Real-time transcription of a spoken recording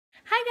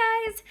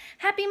guys,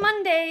 happy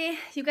Monday.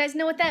 You guys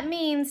know what that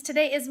means.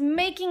 Today is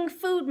Making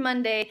Food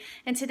Monday,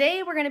 and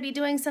today we're going to be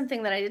doing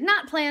something that I did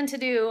not plan to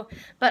do,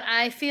 but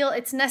I feel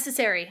it's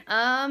necessary.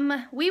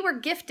 We were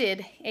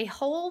gifted a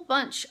whole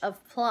bunch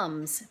of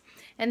plums,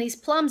 and these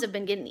plums have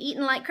been getting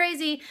eaten like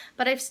crazy,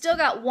 but I've still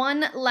got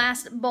one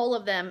last bowl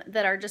of them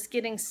that are just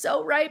getting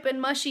so ripe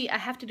and mushy, I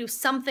have to do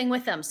something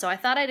with them. So I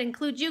thought I'd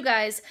include you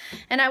guys,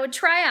 and I would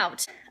try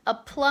out a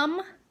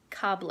plum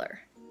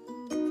cobbler.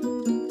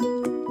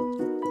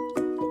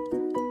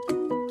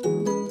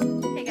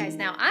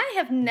 Now, I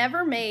have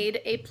never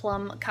made a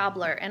plum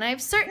cobbler, and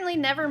I've certainly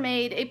never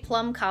made a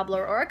plum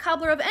cobbler or a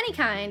cobbler of any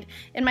kind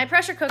in my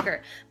pressure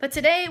cooker. But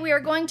today we are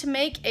going to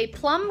make a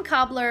plum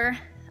cobbler.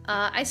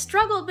 I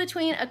struggled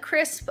between a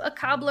crisp, a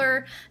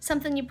cobbler,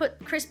 something you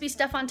put crispy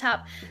stuff on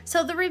top.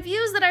 So the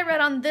reviews that I read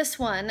on this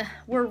one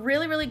were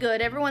really, really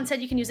good. Everyone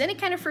said you can use any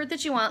kind of fruit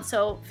that you want,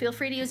 so feel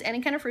free to use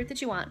any kind of fruit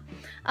that you want.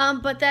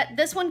 But that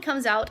this one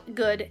comes out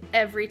good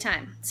every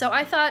time. So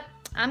I thought,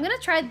 I'm gonna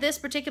try this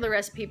particular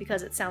recipe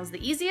because it sounds the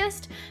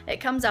easiest, it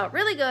comes out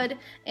really good,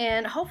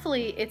 and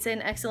hopefully it's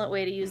an excellent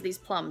way to use these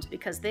plums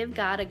because they've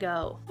gotta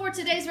go. For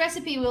today's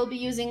recipe, we'll be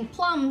using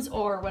plums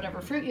or whatever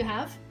fruit you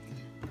have,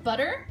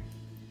 butter,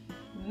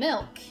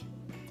 milk,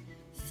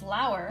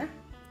 flour,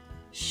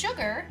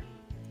 sugar,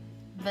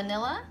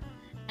 vanilla,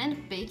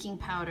 and baking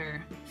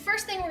powder.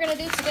 First thing we're gonna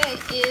do today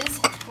is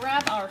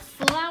grab our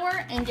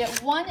flour and get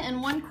 1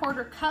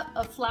 1/4 cup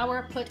of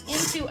flour put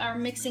into our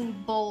mixing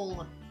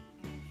bowl.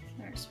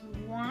 There's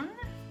 1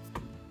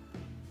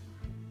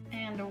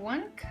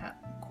 1/4 cup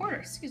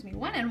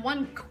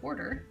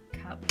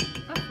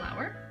of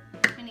flour.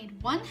 I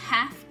need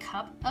 1/2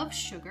 cup of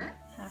sugar,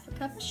 half a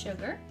cup of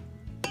sugar.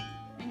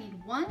 I need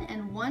 1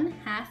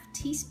 1/2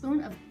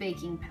 teaspoon of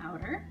baking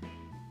powder.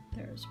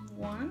 There's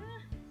 1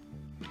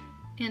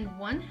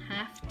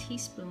 1/2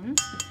 teaspoons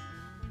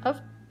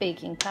of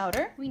baking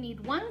powder. We need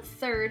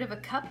 1/3 of a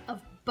cup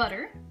of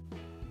butter.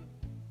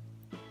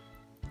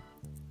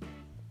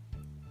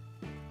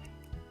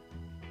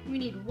 We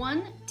need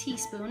 1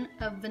 teaspoon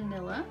of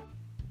vanilla.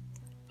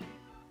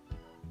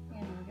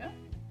 There we go.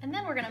 And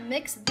then we're gonna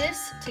mix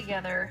this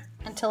together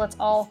until it's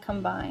all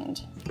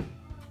combined.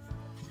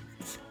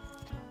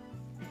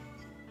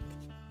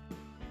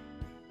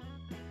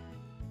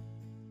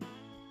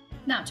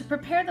 Now to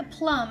prepare the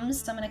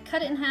plums, I'm gonna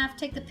cut it in half,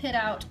 take the pit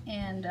out,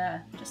 and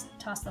just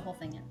toss the whole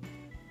thing in.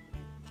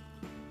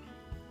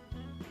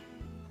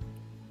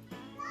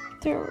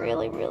 They're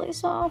really, really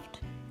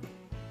soft.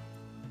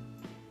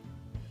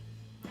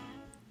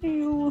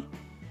 Ew.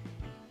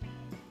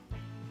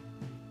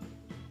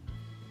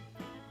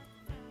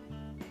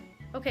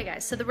 Okay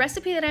guys, so the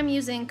recipe that I'm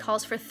using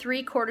calls for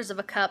 3/4 of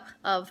a cup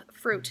of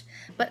fruit,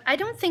 but I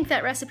don't think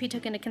that recipe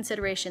took into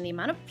consideration the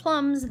amount of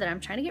plums that I'm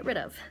trying to get rid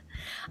of.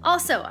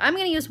 Also, I'm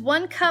gonna use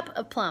 1 cup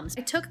of plums.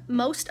 I took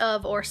most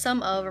of, or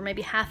some of, or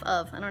maybe half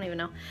of, I don't even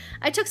know.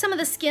 I took some of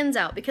the skins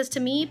out because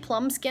to me,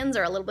 plum skins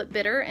are a little bit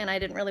bitter and I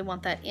didn't really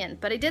want that in,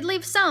 but I did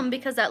leave some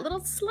because that little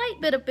slight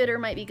bit of bitter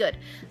might be good.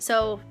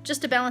 So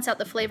just to balance out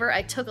the flavor,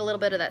 I took a little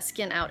bit of that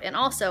skin out, and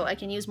also I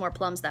can use more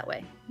plums that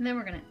way. And then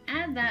we're gonna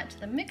add that to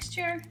the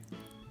mixture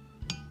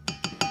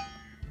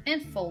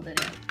and fold it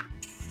in.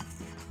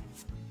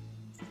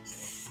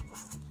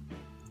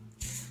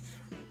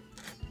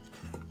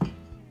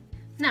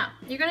 Now,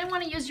 you're going to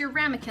want to use your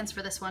ramekins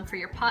for this one, for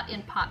your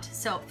pot-in pot.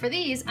 So for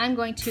these, I'm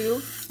going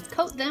to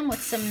coat them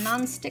with some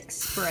non-stick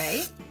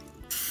spray,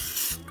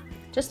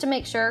 just to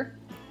make sure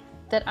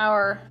that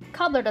our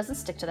cobbler doesn't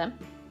stick to them.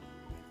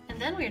 And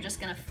then we're just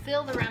going to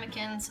fill the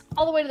ramekins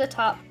all the way to the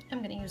top. I'm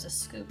going to use a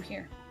scoop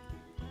here.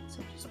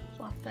 So just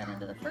plop that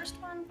into the first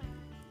one.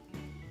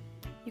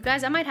 You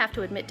guys, I might have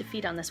to admit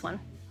defeat on this one.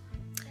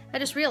 I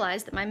just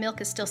realized that my milk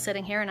is still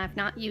sitting here and I've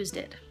not used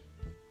it.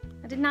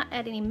 I did not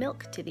add any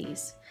milk to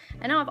these.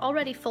 And now I've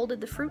already folded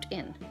the fruit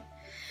in.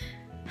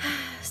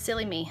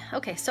 Silly me.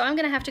 Okay, so I'm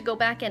gonna have to go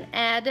back and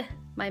add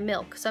my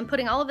milk. So I'm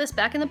putting all of this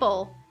back in the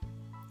bowl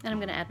and I'm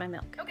gonna add my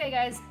milk. Okay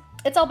guys,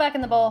 it's all back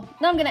in the bowl.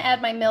 Now I'm gonna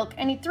add my milk.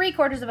 I need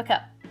 3/4 of a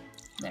cup.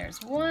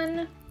 There's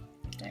 1,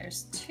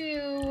 there's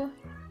 2,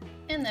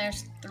 and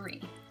there's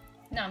 3.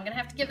 Now I'm gonna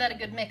have to give that a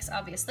good mix,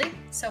 obviously.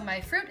 So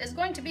my fruit is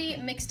going to be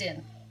mixed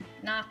in,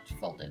 not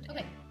folded.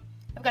 Okay,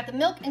 I've got the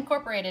milk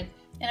incorporated,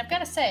 and I've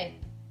gotta say,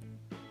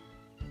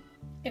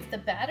 if the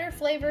batter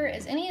flavor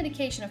is any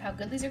indication of how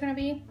good these are gonna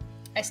be,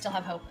 I still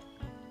have hope,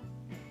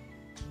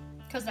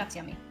 because that's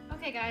yummy.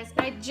 Okay guys,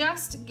 I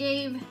just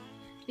gave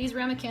these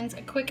ramekins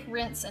a quick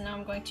rinse, and now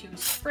I'm going to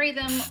spray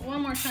them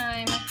one more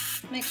time,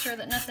 make sure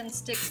that nothing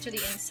sticks to the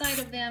inside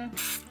of them,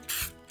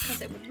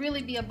 because it would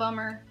really be a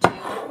bummer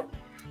to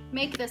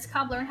make this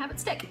cobbler and have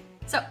it stick.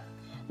 So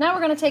now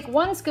we're going to take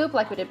 1 scoop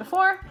like we did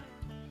before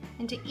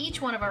into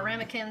each one of our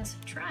ramekins,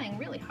 trying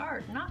really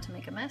hard not to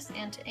make a mess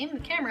and to aim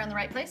the camera in the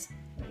right place.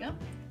 There we go.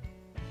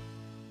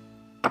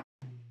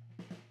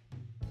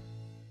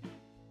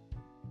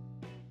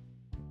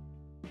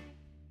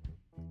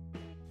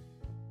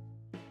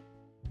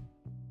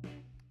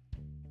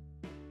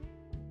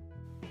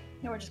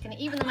 Now we're just going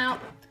to even them out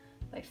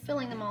by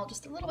filling them all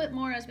just a little bit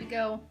more as we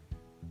go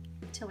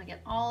until we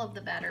get all of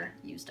the batter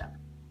used up.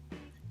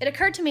 It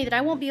occurred to me that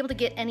I won't be able to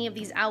get any of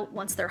these out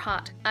once they're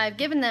hot. I've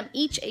given them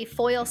each a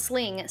foil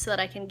sling so that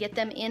I can get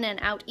them in and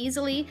out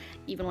easily,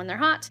 even when they're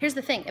hot. Here's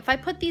the thing, if I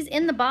put these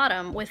in the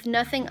bottom with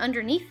nothing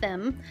underneath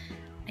them,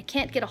 I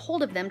can't get a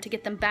hold of them to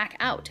get them back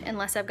out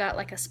unless I've got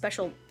like a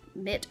special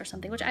mitt or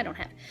something, which I don't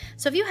have.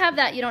 So if you have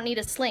that, you don't need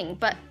a sling,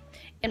 but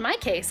in my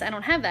case, I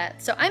don't have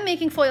that. So I'm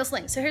making foil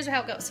slings. So here's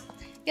how it goes.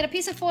 Get a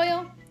piece of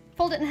foil,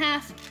 fold it in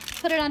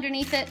half, put it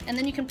underneath it, and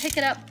then you can pick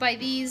it up by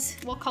these,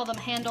 we'll call them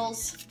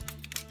handles.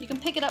 You can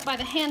pick it up by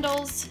the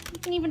handles. You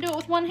can even do it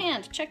with one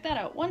hand. Check that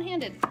out,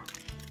 one-handed.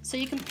 So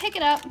you can pick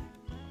it up,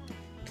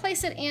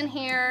 place it in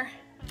here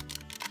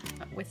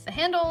with the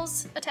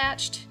handles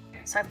attached.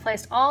 So I've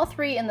placed all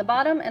three in the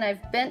bottom, and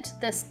I've bent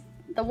this,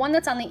 the one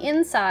that's on the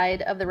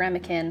inside of the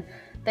ramekin,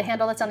 the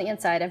handle that's on the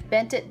inside, I've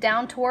bent it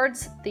down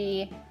towards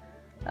the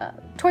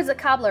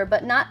cobbler,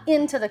 but not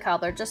into the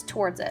cobbler, just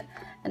towards it.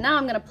 And now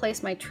I'm gonna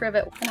place my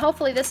trivet, and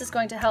hopefully this is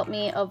going to help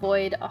me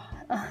avoid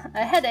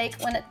a headache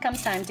when it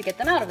comes time to get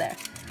them out of there.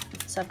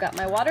 So I've got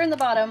my water in the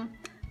bottom,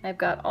 I've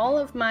got all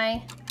of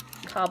my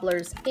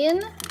cobblers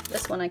in.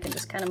 This one I can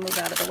just kind of move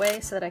out of the way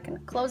so that I can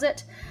close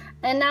it.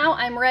 And now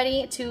I'm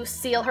ready to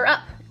seal her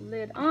up.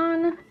 Lid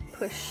on,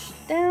 push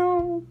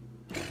down,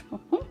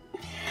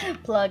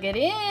 plug it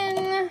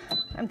in.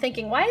 I'm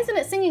thinking, why isn't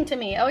it singing to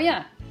me? Oh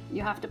yeah,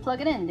 you have to plug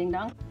it in, ding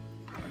dong.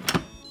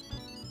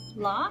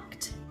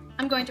 Locked.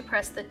 I'm going to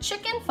press the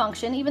chicken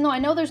function, even though I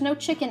know there's no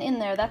chicken in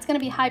there, that's gonna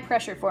be high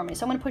pressure for me.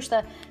 So I'm gonna push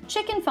the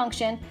chicken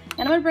function, and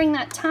I'm gonna bring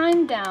that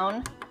time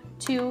down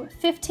to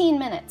 15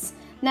 minutes.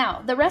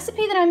 Now, the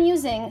recipe that I'm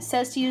using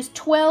says to use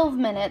 12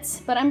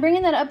 minutes, but I'm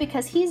bringing that up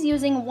because he's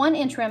using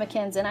 1-inch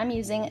ramekins and I'm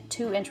using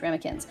 2-inch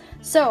ramekins.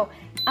 So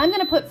I'm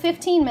gonna put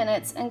 15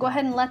 minutes and go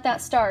ahead and let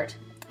that start.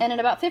 And in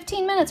about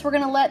 15 minutes, we're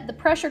gonna let the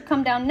pressure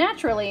come down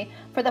naturally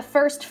for the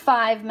first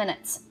 5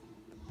 minutes.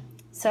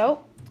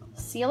 So,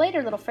 see you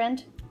later, little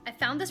friend. I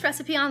found this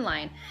recipe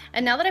online,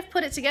 and now that I've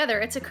put it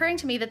together, it's occurring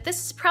to me that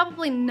this is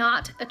probably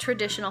not a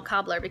traditional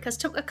cobbler, because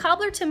a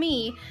cobbler to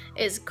me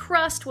is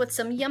crust with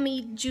some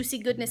yummy, juicy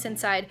goodness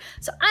inside.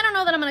 So I don't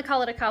know that I'm gonna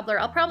call it a cobbler.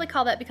 I'll probably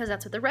call that because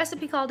that's what the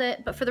recipe called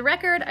it, but for the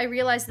record, I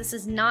realize this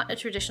is not a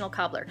traditional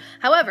cobbler.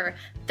 However,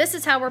 this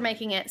is how we're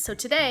making it, so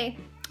today,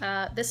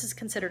 this is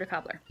considered a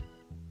cobbler.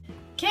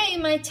 Okay,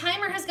 my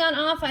timer has gone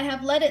off. I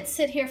have let it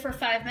sit here for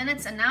 5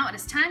 minutes, and now it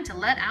is time to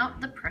let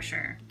out the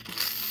pressure.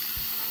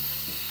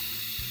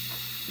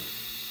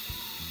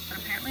 But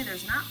apparently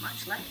there's not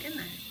much left in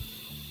there.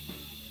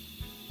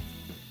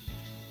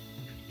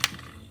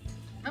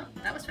 Oh,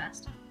 that was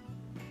fast.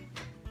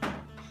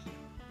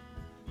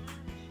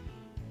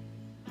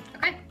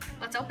 Okay,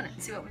 let's open it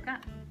and see what we've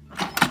got.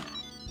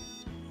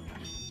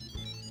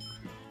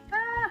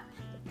 Ah!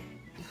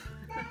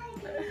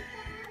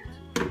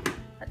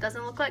 That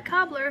doesn't look like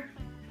cobbler.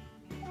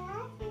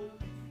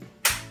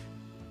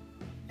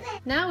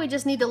 Now we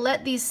just need to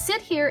let these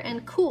sit here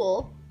and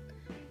cool.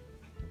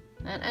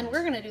 And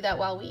we're gonna do that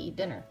while we eat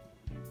dinner.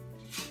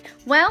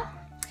 Well,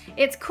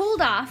 it's cooled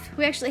off.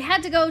 We actually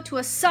had to go to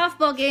a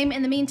softball game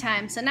in the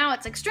meantime, so now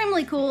it's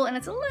extremely cool and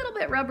it's a little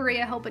bit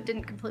rubbery. I hope it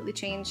didn't completely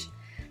change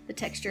the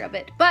texture of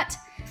it. But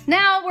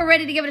now we're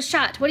ready to give it a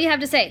shot. What do you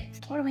have to say?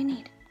 What do we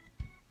need?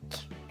 Do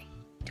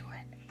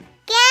it.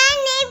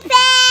 Guinea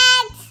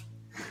pigs!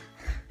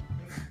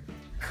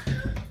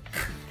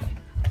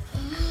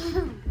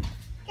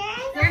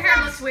 Your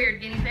hair looks weird,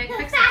 guinea pig.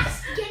 Fix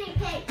Fast it. guinea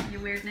pig. Your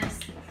weirdness.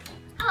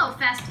 Hello,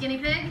 fast guinea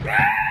pig.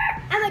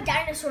 I'm a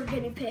dinosaur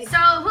guinea pig. So,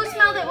 who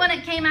smelled it when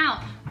it came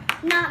out?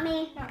 Not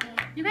me. Not me.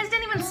 You guys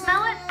didn't even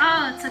smell it?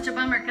 Oh, it's such a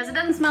bummer, because it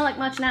doesn't smell like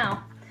much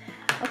now.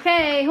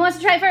 Okay, who wants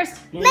to try it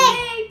first? Me!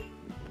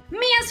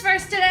 Mia's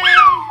first today!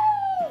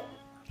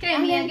 Okay,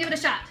 Mia, give it a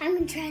shot. I'm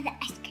gonna try the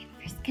ice cream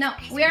first. No,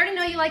 we already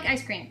know you like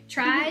ice cream.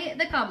 Try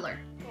the cobbler.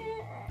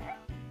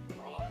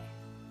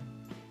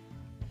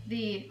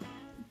 The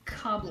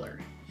cobbler.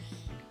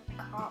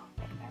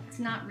 It's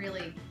not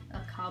really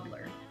a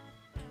cobbler.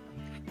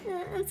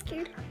 I'm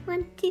scared.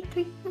 1, 2,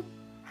 3.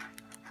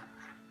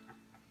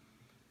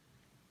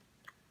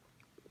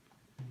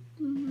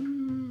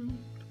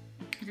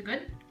 Is it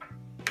good?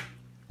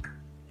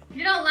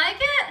 You don't like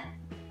it?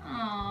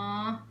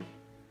 Aww.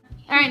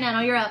 Alright,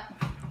 Nano, you're up.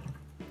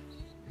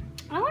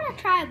 I want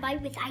to try a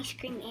bite with ice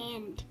cream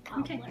and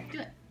cobbler. Okay, do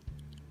it.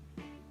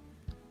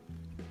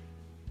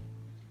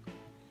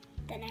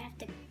 Then I have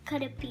to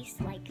cut a piece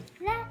like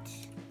that.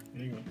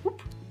 There you go.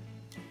 Whoop.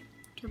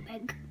 Too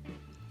big.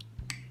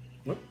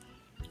 What?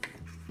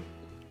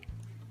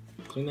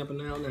 Clean up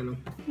now, Nano.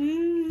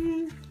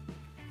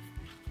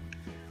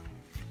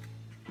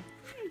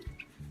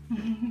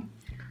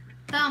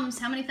 Thumbs,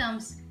 how many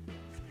thumbs?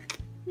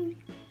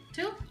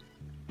 2?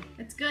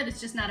 It's good,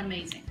 it's just not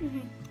amazing.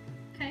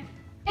 Okay.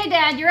 Hey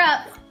Dad, you're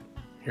up.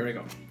 Here we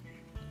go.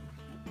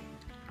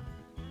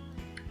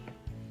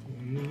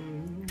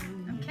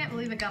 I can't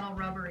believe it got all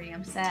rubbery,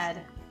 I'm sad.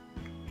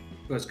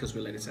 Well, it's because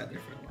we let it sit there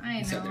for a while.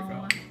 I It sat there for a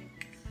know. while.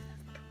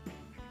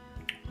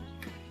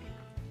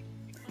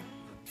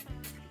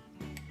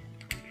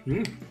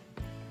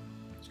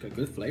 It's got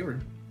good flavor.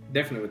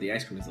 Definitely with the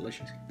ice cream, it's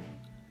delicious.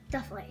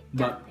 Definitely.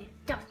 But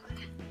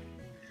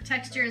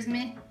Texture is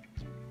meh.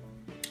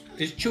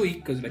 it's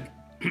chewy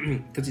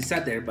because it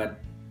sat there, but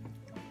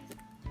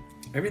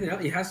everything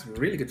else, it has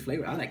really good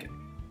flavor. I like it.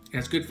 It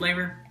has good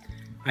flavor.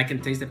 I can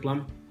taste the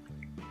plum.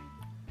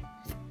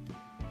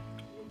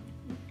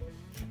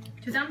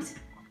 2 thumbs?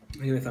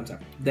 I give it a thumbs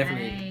up.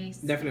 Definitely, Nice.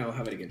 definitely I'll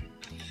have it again.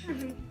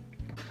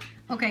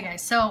 Okay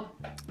guys, so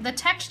the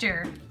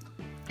texture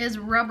is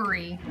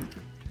rubbery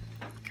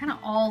kind of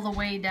all the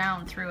way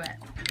down through it.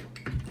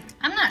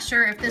 I'm not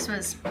sure if this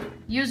was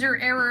user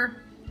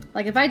error,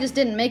 like if I just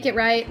didn't make it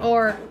right,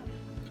 or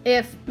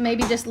if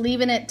maybe just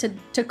leaving it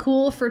to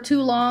cool for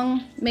too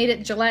long made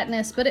it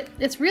gelatinous, but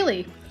it's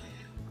really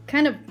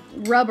kind of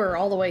rubber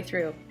all the way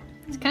through.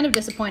 It's kind of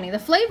disappointing. The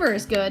flavor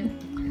is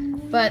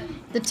good, but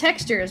the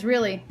texture is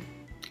really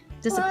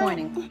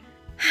disappointing.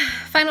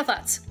 Final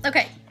thoughts.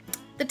 Okay,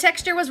 the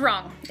texture was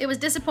wrong. It was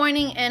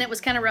disappointing and it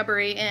was kind of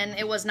rubbery and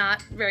it was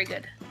not very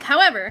good.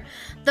 However,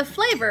 the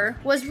flavor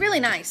was really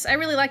nice. I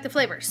really like the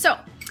flavor. So,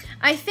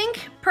 I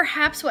think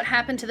perhaps what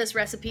happened to this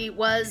recipe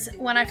was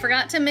when I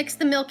forgot to mix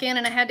the milk in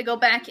and I had to go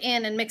back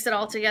in and mix it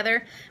all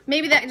together.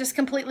 Maybe that just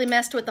completely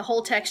messed with the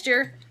whole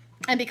texture.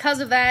 And because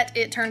of that,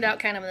 it turned out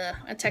kind of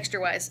a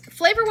texture-wise.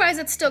 Flavor-wise,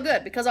 it's still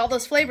good because all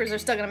those flavors are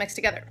still gonna mix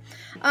together.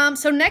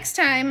 So next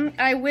time,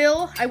 I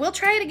will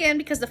try it again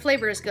because the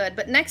flavor is good.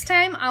 But next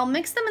time, I'll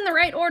mix them in the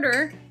right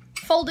order,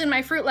 fold in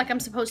my fruit like I'm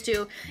supposed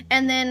to,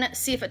 and then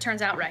see if it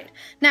turns out right.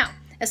 Now,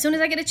 as soon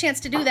as I get a chance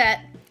to do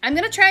that, I'm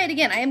gonna try it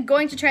again. I am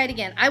going to try it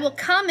again. I will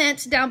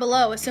comment down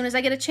below as soon as I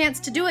get a chance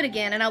to do it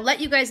again, and I'll let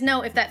you guys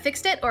know if that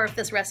fixed it or if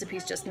this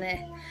recipe's just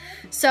meh.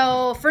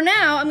 So for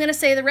now, I'm gonna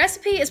say the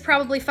recipe is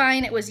probably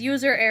fine. It was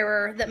user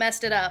error that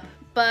messed it up.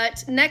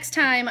 But next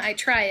time I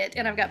try it,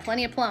 and I've got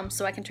plenty of plums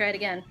so I can try it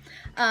again,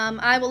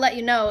 I will let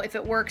you know if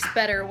it works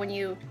better when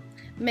you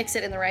mix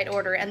it in the right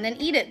order and then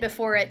eat it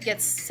before it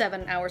gets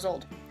 7 hours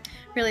old.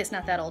 Really, it's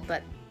not that old,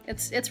 but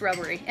it's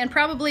rubbery. And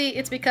probably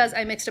it's because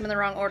I mixed them in the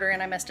wrong order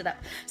and I messed it up.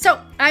 So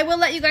I will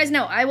let you guys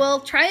know. I will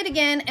try it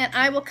again and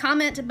I will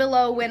comment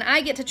below when I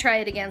get to try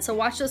it again. So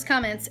watch those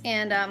comments,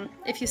 and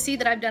if you see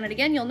that I've done it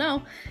again, you'll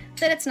know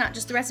that it's not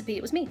just the recipe,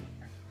 it was me.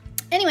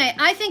 Anyway,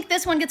 I think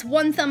this one gets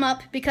 1 thumb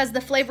up because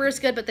the flavor is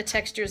good but the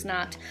texture is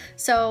not.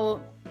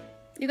 So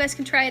you guys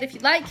can try it if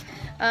you'd like.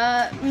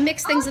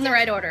 Mix things in the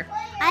right order.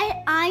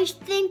 I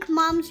think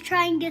Mom's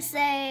trying to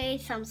say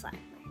thumb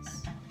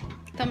sideways.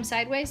 Thumb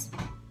sideways?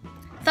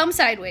 Thumb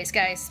sideways,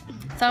 guys.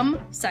 Thumb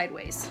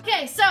sideways.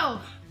 Okay, so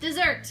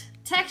dessert.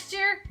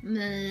 Texture?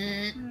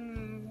 Meh.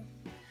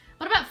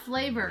 What about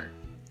flavor?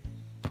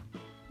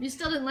 You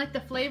still didn't like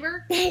the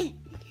flavor?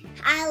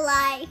 I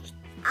liked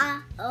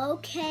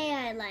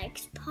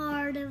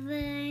part of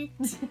it.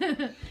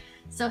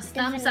 So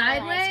thumb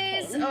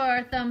sideways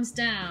or thumbs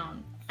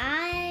down?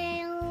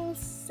 I'll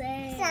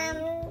say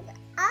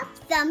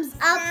thumbs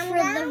up for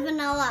the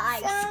vanilla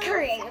ice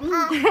cream.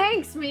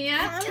 Thanks, Mia.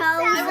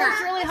 I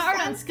worked really hard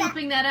on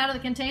scooping that out of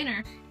the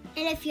container.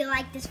 And if you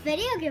like this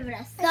video, give it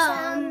a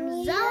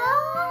thumbs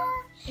up.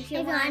 If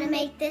you want to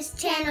make this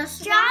channel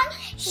strong,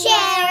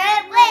 share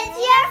it with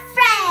your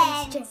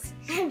friends.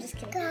 I'm just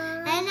kidding.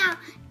 And now,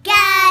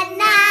 good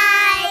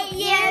night,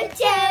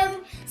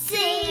 YouTube.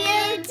 See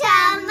you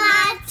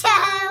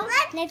tomorrow.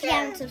 And if you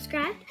haven't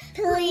subscribed,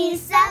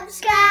 please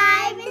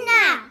subscribe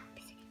now.